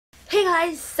Hey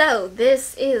guys, so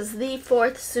this is the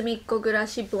 4th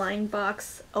Sumikkogurashi Blind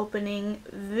Box opening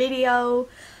video,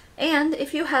 and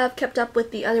if you have kept up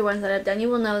with the other ones that I've done, you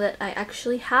will know that I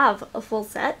actually have a full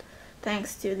set,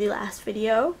 thanks to the last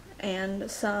video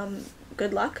and some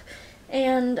good luck.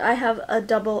 And I have a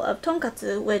double of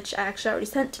tonkatsu, which I actually already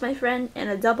sent to my friend, and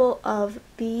a double of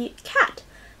the cat.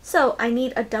 So I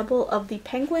need a double of the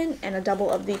penguin and a double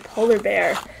of the polar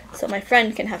bear, so my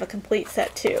friend can have a complete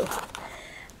set too.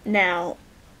 Now,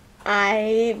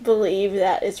 I believe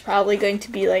that it's probably going to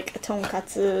be like a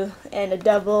tonkatsu and a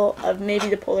double of maybe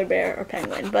the polar bear or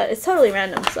penguin, but it's totally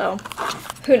random, so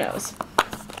who knows.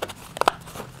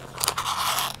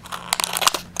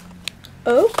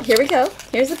 Oh, here we go.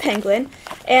 Here's the penguin.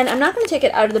 And I'm not going to take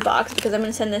it out of the box because I'm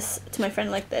going to send this to my friend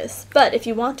like this. But if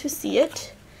you want to see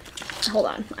it, hold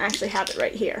on, I actually have it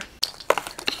right here.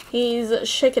 He's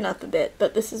shaken up a bit,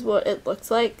 but this is what it looks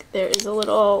like. There is a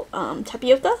little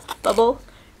tapioca bubble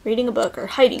reading a book or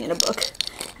hiding in a book,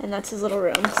 and that's his little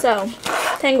room. So,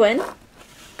 penguin,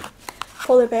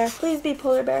 polar bear, please be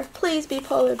polar bear, please be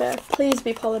polar bear, please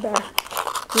be polar bear,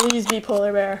 please be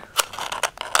polar bear.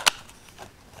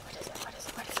 What is it? What is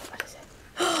it? What is it? What is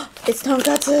it? It's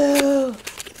tonkatsu!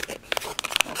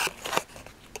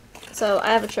 So I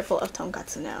have a triple of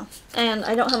tonkatsu now, and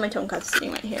I don't have my tonkatsu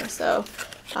sitting right here, so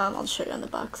I'll just show you on the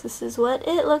box. This is what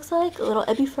it looks like, a little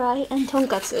ebi fry and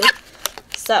tonkatsu.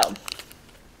 So,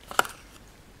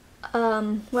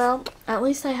 well, at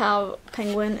least I have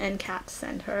penguin and cat to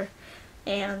send her,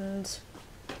 and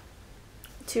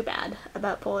too bad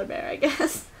about polar bear, I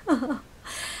guess.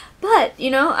 But, you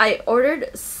know, I ordered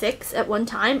 6 at one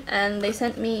time, and they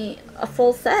sent me a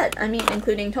full set, I mean,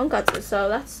 including tonkatsu, so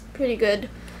that's pretty good,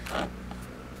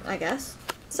 I guess.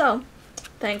 So,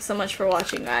 thanks so much for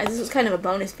watching, guys. This was kind of a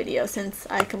bonus video since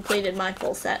I completed my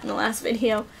full set in the last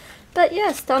video. But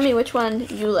yes, tell me which one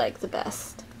you like the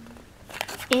best.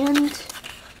 And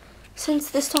since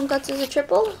this tonkatsu is a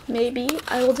triple, maybe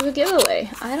I will do a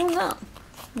giveaway. I don't know.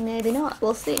 Maybe not.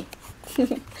 We'll see.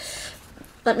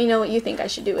 Let me know what you think I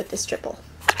should do with this triple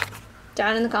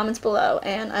down in the comments below,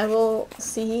 and I will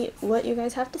see what you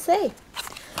guys have to say.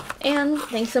 And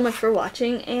thanks so much for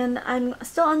watching, and I'm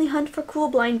still on the hunt for cool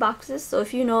blind boxes, so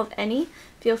if you know of any,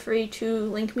 feel free to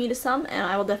link me to some, and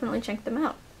I will definitely check them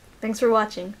out. Thanks for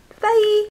watching. Bye!